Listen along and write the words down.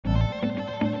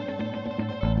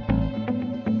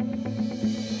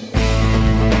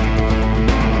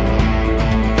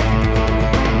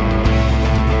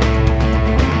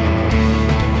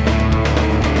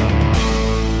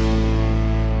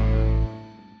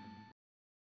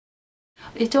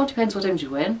It all depends what I'm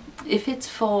doing. If it's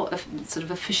for a sort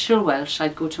of official Welsh,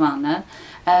 I'd go to Anna.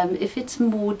 If it's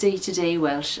more day-to-day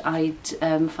Welsh, I'd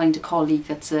find a colleague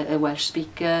that's a Welsh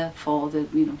speaker for the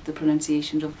the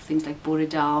pronunciation of things like bore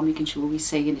da, making sure we're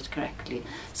saying it correctly.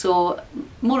 So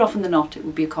more often than not, it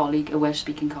would be a colleague, a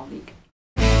Welsh-speaking colleague.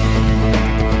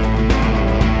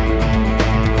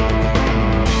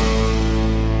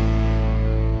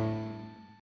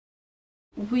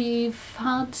 We've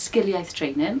had sgiliaeth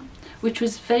training, which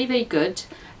was very, very good,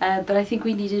 but I think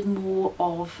we needed more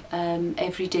of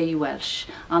everyday Welsh,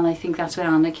 and I think that's where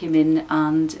Anna came in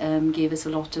and gave us a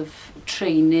lot of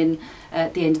training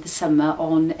at the end of the summer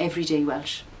on everyday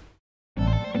Welsh.